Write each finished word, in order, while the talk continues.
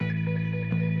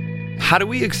How do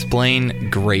we explain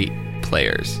great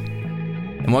players?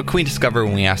 And what can we discover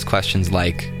when we ask questions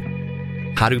like,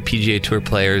 how do PGA Tour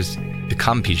players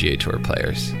become PGA Tour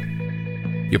players?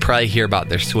 You'll probably hear about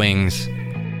their swings,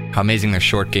 how amazing their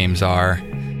short games are,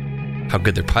 how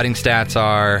good their putting stats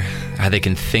are, how they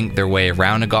can think their way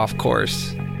around a golf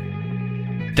course.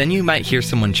 Then you might hear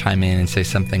someone chime in and say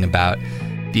something about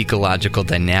the ecological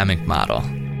dynamic model.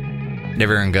 And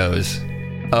everyone goes,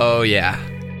 oh yeah,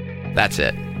 that's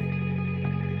it.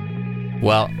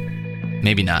 Well,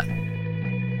 maybe not.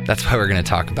 That's why we're going to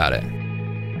talk about it.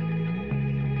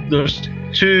 There's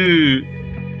two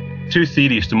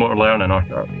theories to motor learning,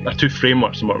 or two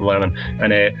frameworks to motor learning,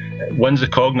 and one's the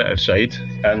cognitive side,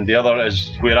 and the other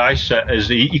is where I sit, is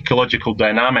the ecological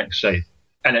dynamic side,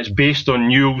 and it's based on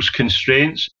Newell's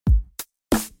constraints.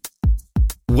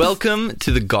 Welcome to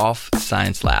the Golf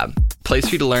Science Lab, a place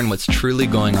for you to learn what's truly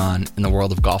going on in the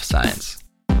world of golf science,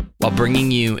 while bringing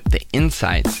you the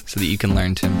insights so that you can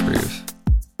learn to improve.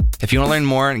 If you want to learn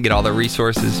more and get all the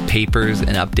resources, papers,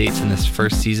 and updates in this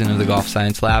first season of the Golf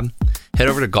Science Lab, head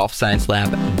over to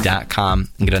golfsciencelab.com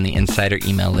and get on the insider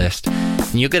email list.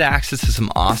 And you'll get access to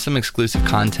some awesome exclusive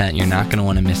content you're not going to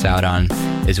want to miss out on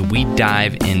as we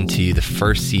dive into the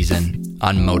first season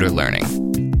on motor learning.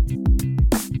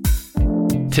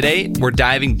 Today, we're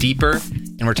diving deeper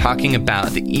and we're talking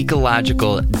about the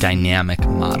ecological dynamic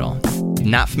model.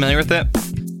 Not familiar with it?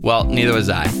 Well, neither was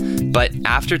I. But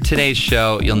after today's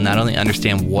show, you'll not only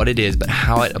understand what it is, but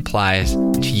how it applies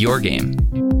to your game.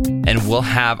 And we'll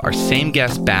have our same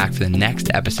guest back for the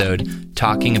next episode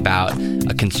talking about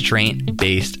a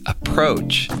constraint-based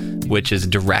approach, which is a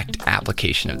direct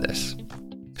application of this.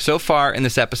 So far in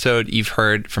this episode, you've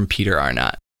heard from Peter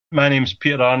Arnott. My name's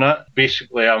Peter Arnott.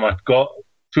 Basically, I'm a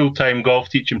full-time golf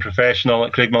teaching professional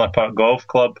at Craigmillar Park Golf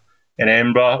Club in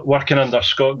Edinburgh, working under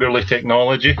Scott Gourley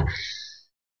Technology.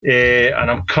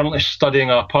 And I'm currently studying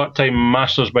a part-time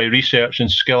Masters by Research in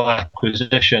Skill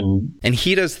Acquisition. And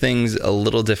he does things a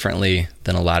little differently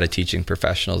than a lot of teaching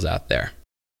professionals out there.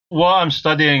 What I'm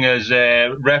studying is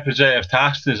representative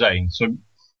task design.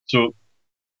 So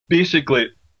basically,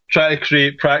 try to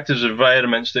create practice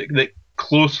environments that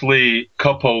closely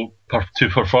couple to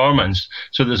performance,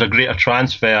 so there's a greater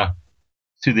transfer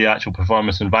to the actual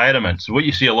performance environment. So what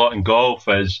you see a lot in golf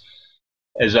is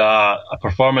a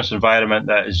performance environment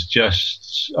that is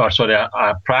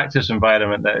a practice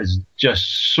environment that is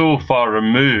just so far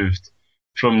removed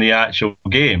from the actual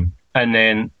game, and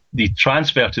then the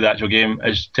transfer to the actual game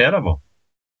is terrible.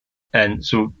 And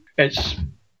so it's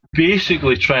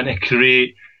basically trying to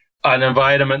create an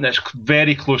environment that's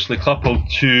very closely coupled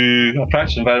to a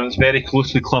practice environment that's very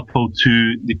closely coupled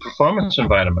to the performance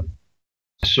environment.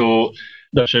 So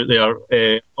that's out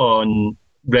there on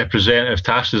representative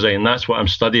task design. That's what I'm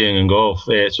studying in golf.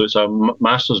 So it's a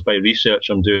Masters by Research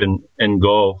I'm doing in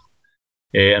golf,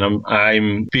 and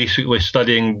I'm basically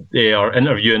studying or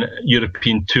interviewing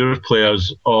European Tour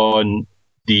players on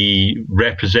the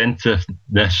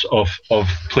representativeness of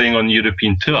playing on the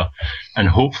European Tour, and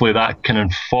hopefully that can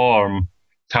inform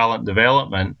talent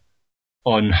development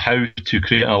on how to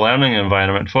create a learning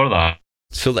environment for that.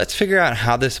 So let's figure out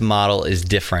how this model is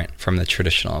different from the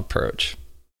traditional approach.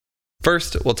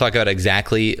 First, we'll talk about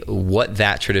exactly what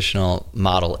that traditional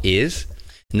model is,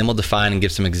 and then we'll define and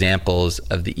give some examples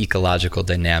of the ecological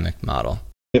dynamic model.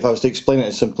 If I was to explain it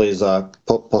as simply as I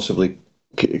possibly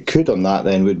could on that,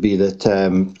 then would be that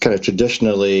kind of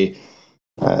traditionally,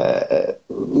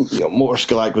 motor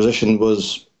skill acquisition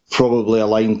was probably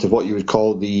aligned to what you would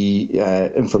call the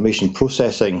information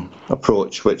processing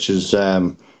approach, which is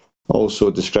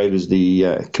also described as the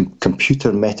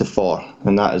computer metaphor,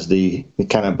 and that is the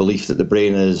kind of belief that the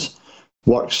brain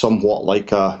works somewhat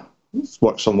like a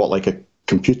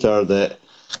computer that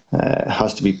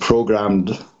has to be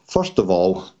programmed first of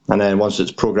all, and then once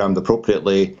it's programmed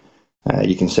appropriately,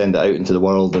 you can send it out into the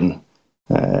world, and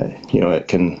it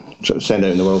can send it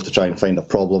out in the world to try and find a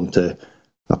problem to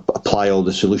apply all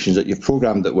the solutions that you've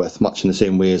programmed it with, much in the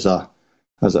same way as a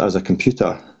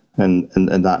computer. In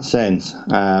that sense,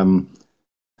 and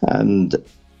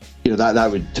that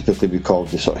would typically be called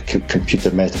the sort of computer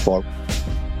metaphor.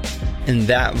 And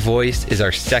that voice is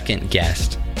our second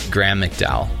guest, Graham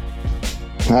McDowell.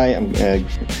 Hi, I'm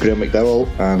Graham McDowell,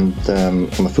 and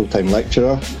I'm a full-time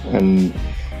lecturer in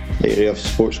the area of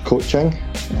sports coaching,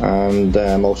 and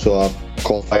I'm also a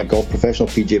qualified golf professional,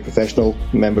 PGA professional,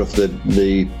 member of the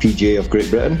PGA of Great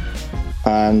Britain.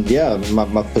 And yeah, my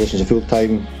position is a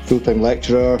full-time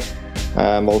lecturer.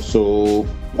 I'm also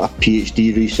a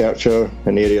PhD researcher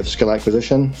in the area of skill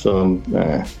acquisition, so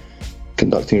I'm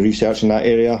conducting research in that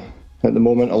area at the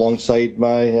moment alongside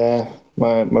my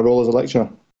role as a lecturer.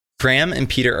 Graham and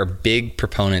Peter are big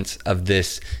proponents of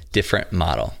this different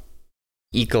model,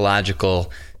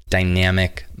 ecological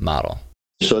dynamic model.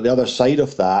 So the other side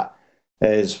of that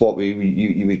is what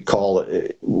you would call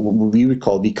we would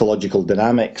call the ecological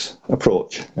dynamics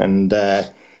approach, and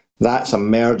that's a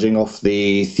merging of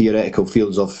the theoretical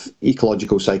fields of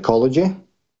ecological psychology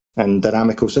and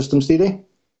dynamical systems theory.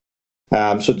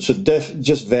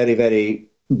 Just very, very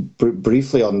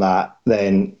briefly on that,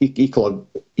 then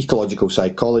ecological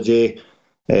psychology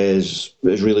is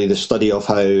really the study of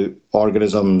how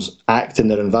organisms act in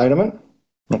their environment.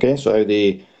 Okay, so how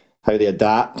they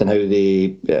adapt and how they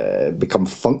become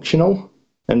functional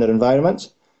in their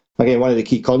environments. Again, one of the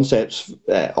key concepts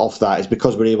of that is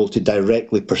because we're able to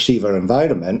directly perceive our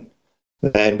environment,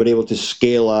 then we're able to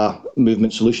scale a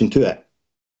movement solution to it.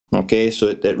 Okay, so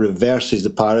it reverses the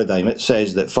paradigm. It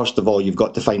says that first of all, you've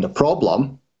got to find a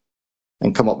problem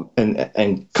and come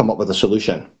up with a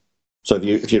solution. So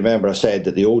if you remember, I said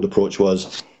that the old approach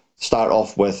was start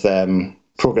off with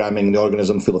programming the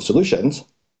organism full of solutions,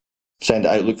 send it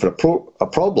out, look for a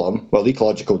problem. Well, the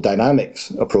ecological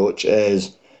dynamics approach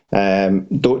is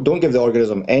don't give the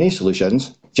organism any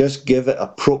solutions, just give it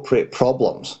appropriate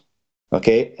problems,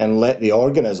 okay, and let the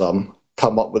organism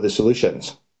come up with the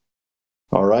solutions.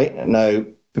 All right. Now,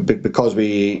 because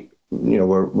we're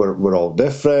all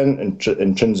different,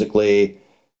 intrinsically,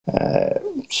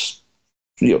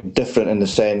 different in the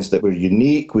sense that we're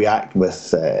unique. We act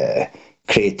with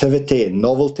creativity and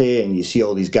novelty, and you see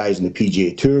all these guys in the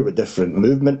PGA Tour with different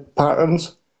movement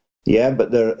patterns. Yeah,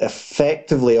 but they're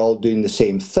effectively all doing the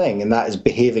same thing, and that is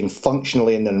behaving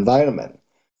functionally in their environment.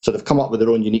 So they've come up with their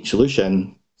own unique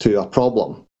solution to a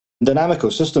problem. Dynamical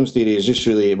systems theory is just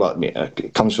really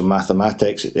it comes from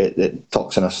mathematics. It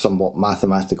talks in a somewhat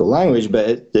mathematical language, but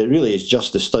it really is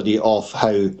just the study of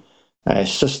how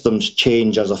systems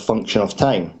change as a function of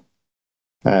time,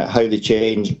 how they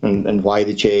change and why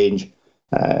they change.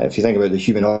 If you think about the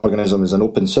human organism as an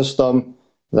open system,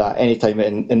 that anytime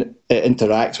it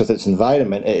interacts with its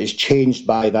environment, it is changed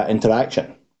by that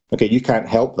interaction. Okay, you can't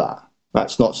help that.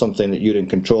 That's not something that you're in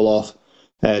control of.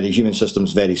 The human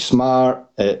system's very smart.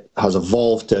 It has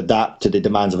evolved to adapt to the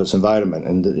demands of its environment.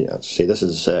 And this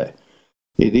is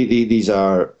these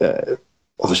are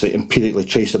obviously empirically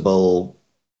traceable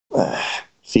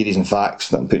theories and facts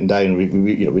that I'm putting down.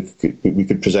 We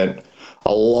could present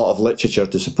a lot of literature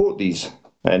to support these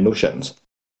notions.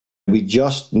 We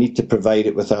just need to provide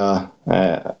it with an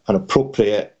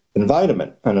appropriate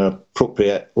environment and an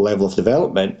appropriate level of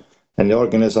development. And the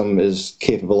organism is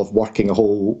capable of working a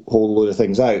whole load of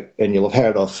things out. And you'll have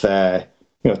heard of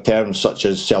terms such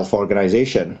as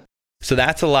self-organization. So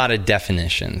that's a lot of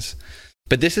definitions.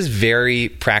 But this is very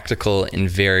practical and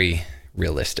very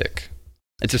realistic.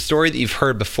 It's a story that you've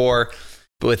heard before,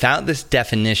 but without this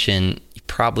definition, you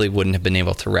probably wouldn't have been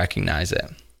able to recognize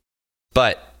it.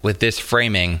 But with this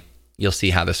framing, you'll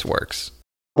see how this works.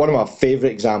 One of my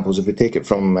favorite examples, if we take it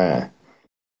from the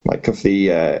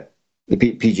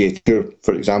PGA Tour,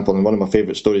 for example, and one of my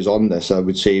favourite stories on this, I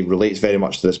would say, relates very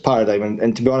much to this paradigm.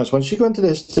 And to be honest, once you go into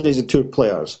this, today's Tour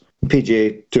players,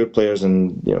 PGA Tour players,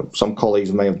 and some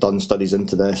colleagues might have done studies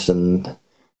into this, and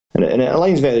it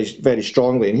aligns very, very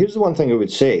strongly. And here's the one thing I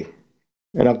would say,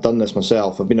 and I've done this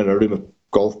myself. I've been in a room of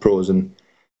golf pros and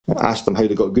asked them how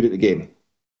they got good at the game.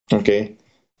 Okay,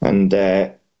 and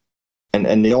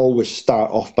they always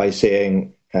start off by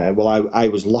saying, "Well, I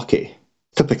was lucky."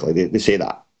 Typically, they say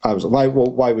that. Why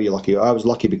were you lucky? I was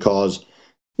lucky because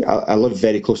I lived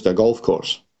very close to a golf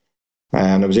course,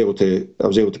 and I was able to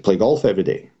play golf every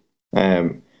day.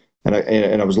 And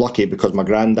I was lucky because my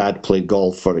granddad played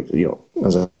golf for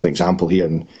as an example here,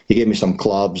 and he gave me some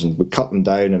clubs and we cut them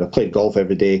down, and I played golf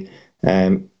every day.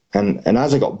 And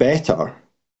as I got better,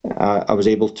 I was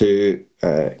able to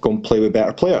go and play with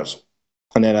better players,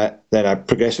 and then I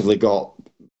progressively got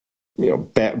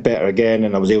better again,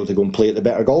 and I was able to go and play at the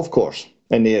better golf course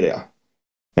in the area,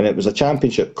 and it was a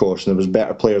championship course, and there was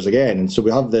better players again. And so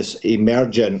we have these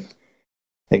emergent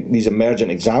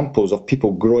examples of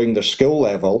people growing their skill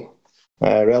level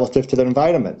relative to their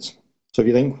environments. So if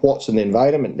you think what's in the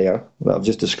environment there that I've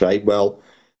just described, well,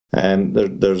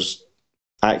 there's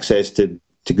access to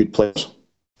good players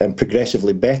and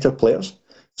progressively better players.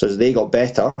 So as they got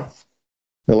better,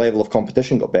 the level of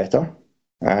competition got better,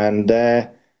 and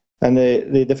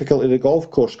the difficulty of the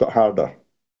golf course got harder.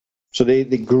 So they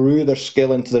grew their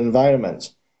skill into their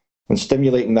environments, and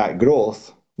stimulating that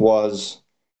growth was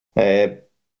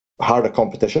harder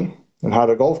competition and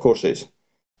harder golf courses,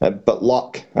 but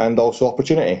luck and also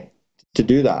opportunity to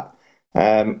do that.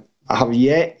 I have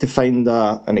yet to find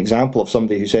an example of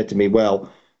somebody who said to me, well,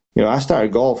 I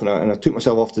started golf and I took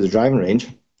myself off to the driving range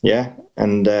Yeah,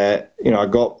 and I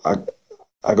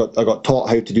got taught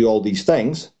how to do all these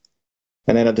things,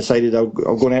 and then I decided I'll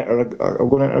go and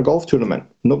enter a golf tournament.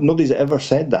 Nobody's ever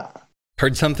said that.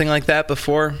 Heard something like that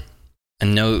before? I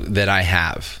know that I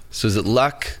have. So is it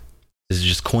luck? Is it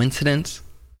just coincidence?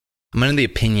 I'm under the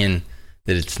opinion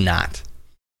that it's not.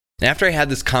 And after I had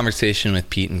this conversation with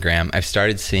Pete and Graham, I've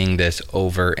started seeing this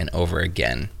over and over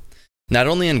again. Not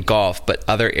only in golf, but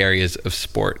other areas of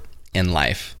sport and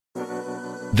life.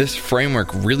 This framework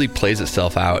really plays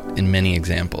itself out in many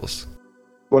examples.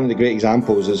 One of the great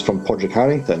examples is from Padraig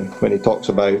Harrington, when he talks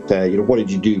about, what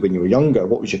did you do when you were younger?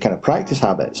 What was your kind of practice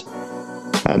habits?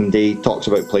 And he talks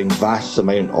about playing doing vast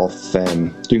amount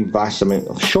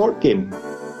of short game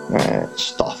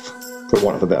stuff, for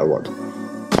want of a better word.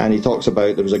 And he talks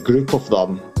about there was a group of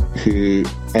them who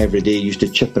every day used to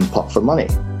chip and putt for money.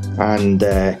 And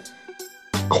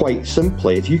quite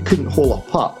simply, if you couldn't hole a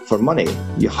putt for money,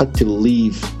 you had to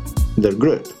leave their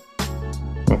group.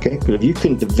 Okay? But if you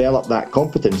couldn't develop that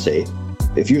competency,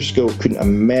 if your skill couldn't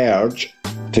emerge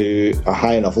to a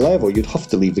high enough level, you'd have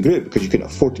to leave the group because you couldn't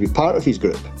afford to be part of his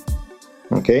group.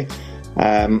 Okay?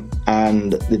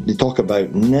 And they talk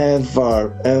about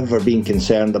never, ever being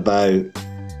concerned about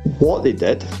what they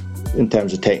did in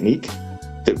terms of technique.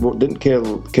 They didn't care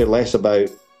less about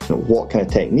what kind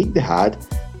of technique they had,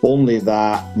 only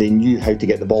that they knew how to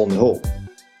get the ball in the hole.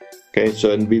 Okay,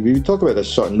 so and we talk about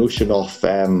this sort of notion of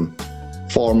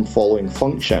form following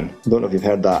function. I don't know if you've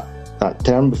heard that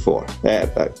term before.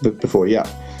 Yeah.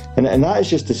 And that is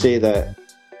just to say that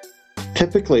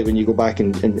typically when you go back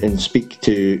and speak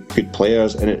to good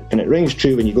players, and it rings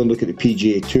true when you go and look at the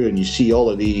PGA Tour and you see all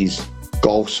of these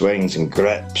golf swings and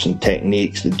grips and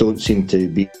techniques that don't seem to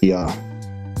be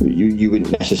you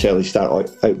wouldn't necessarily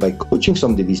start out by coaching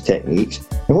somebody these techniques.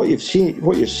 And what you're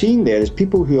seeing there is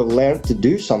people who have learned to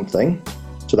do something,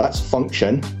 so that's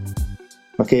function.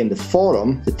 Okay, in the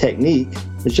forum, the technique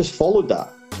has just followed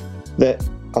that. That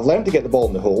I've learned to get the ball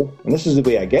in the hole, and this is the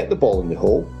way I get the ball in the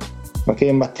hole. Okay,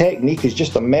 and my technique has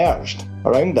just emerged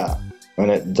around that,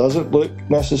 and it doesn't look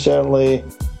necessarily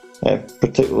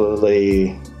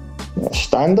particularly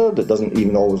standard. It doesn't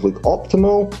even always look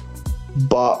optimal,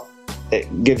 but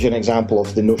it gives you an example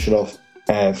of the notion of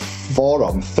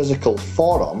physical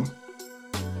forum,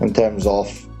 in terms of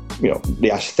the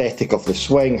aesthetic of the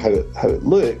swing, how it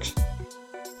looks,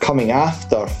 coming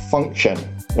after function,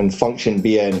 and function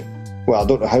being, well, I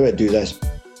don't know how I do this,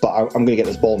 but I'm going to get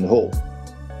this ball in the hole.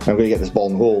 I'm going to get this ball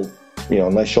in the hole,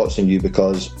 nice shots on you,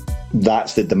 because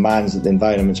that's the demands that the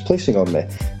environment's placing on me.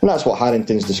 And that's what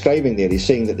Harrington's describing there. He's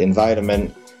saying that the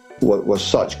environment was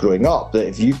such growing up that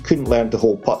if you couldn't learn to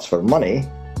hold putts for money,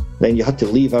 then you had to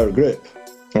leave our group.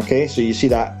 Okay, so you see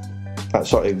that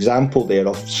sort of example there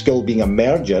of skill being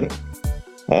emergent.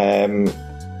 They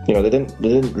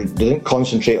didn't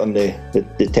concentrate on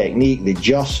the technique. They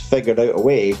just figured out a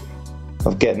way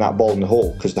of getting that ball in the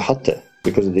hole because they had to,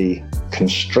 because of the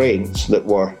constraints that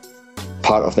were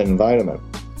part of the environment.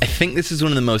 I think this is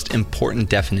one of the most important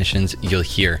definitions you'll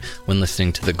hear when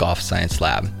listening to the Golf Science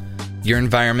Lab. Your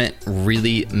environment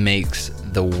really makes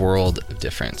the world of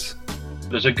difference.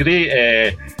 There's a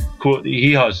great quote that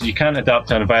he has: you can't adapt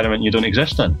to an environment you don't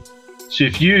exist in. So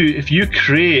if you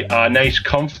create a nice,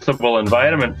 comfortable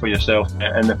environment for yourself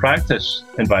in the practice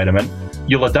environment,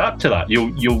 you'll adapt to that.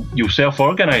 You'll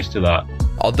self-organize to that.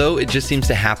 Although it just seems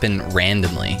to happen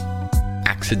randomly,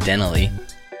 accidentally,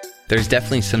 there's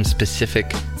definitely some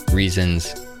specific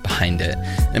reasons behind it.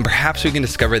 And perhaps we can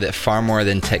discover that far more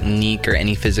than technique or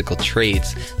any physical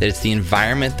traits, that it's the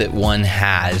environment that one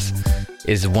has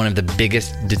is one of the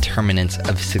biggest determinants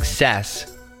of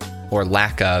success or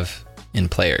lack of in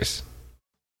players.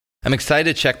 I'm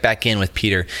excited to check back in with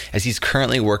Peter as he's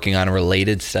currently working on a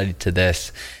related study to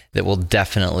this that we'll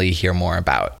definitely hear more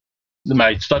about.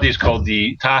 My study is called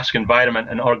the Task, Environment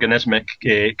and Organismic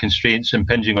Constraints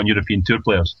Impinging on European Tour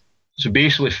Players. So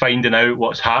basically finding out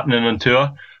what's happening on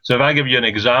tour. So if I give you an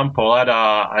example, I had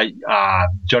a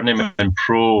journeyman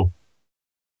pro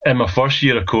in my first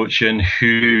year of coaching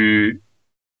who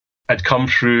had come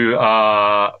through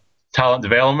talent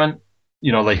development,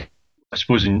 like I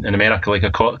suppose in America, like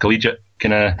a collegiate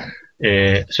kind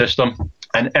of system,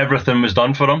 and everything was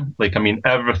done for him.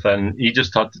 Everything. He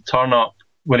just had to turn up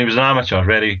when he was an amateur,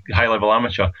 very high level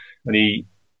amateur, and he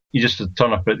just had to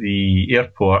turn up at the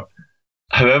airport.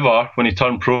 However, when he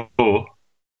turned pro,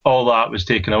 all that was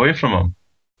taken away from him,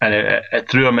 and it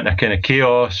threw him into kind of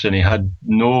chaos, and he had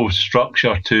no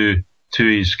structure to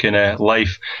his kind of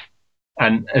life.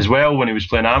 And as well, when he was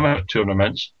playing amateur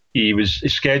tournaments, his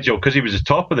schedule, because he was the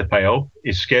top of the pile,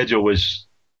 his schedule was,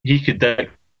 he could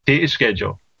dictate his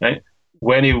schedule, right?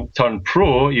 when he turned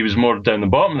pro, he was more down the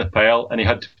bottom of the pile, and he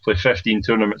had to play 15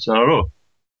 tournaments in a row,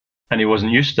 and he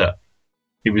wasn't used to it.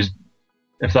 He was,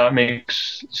 if that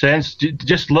makes sense,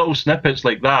 just little snippets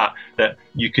like that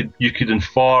you could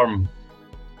inform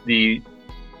the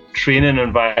training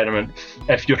environment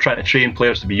if you're trying to train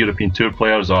players to be European Tour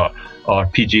players or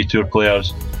PGA Tour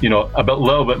players. A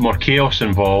little bit more chaos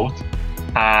involved,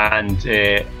 and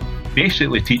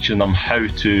basically teaching them how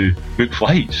to book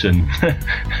flights and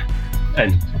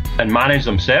and manage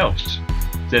themselves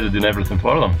instead of doing everything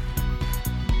for them.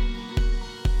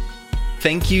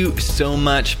 Thank you so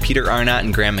much, Peter Arnott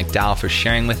and Graham McDowell, for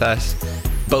sharing with us.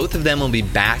 Both of them will be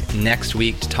back next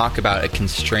week to talk about a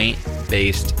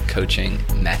constraint-based coaching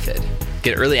method.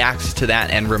 Get early access to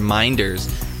that and reminders.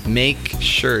 Make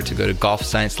sure to go to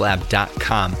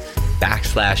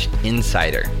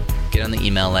golfsciencelab.com/insider. Get on the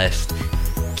email list.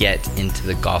 Get into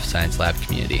the Golf Science Lab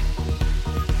community.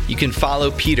 You can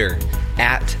follow Peter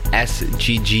at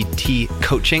SGGT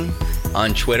Coaching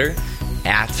on Twitter,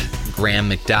 at Graham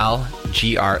McDowell,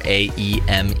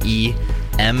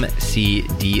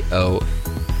 GrahamMcDowell,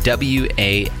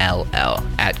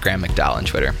 at Graham McDowell on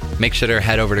Twitter. Make sure to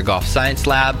head over to Golf Science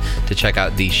Lab to check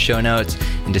out the show notes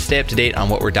and to stay up to date on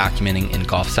what we're documenting in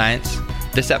golf science.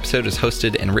 This episode was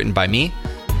hosted and written by me,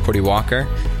 Cordy Walker.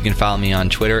 You can follow me on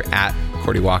Twitter at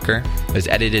Cordy Walker. It was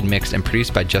edited, mixed, and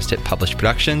produced by Just Hit Published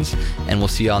Productions, and we'll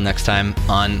see you all next time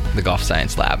on the Golf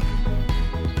Science Lab.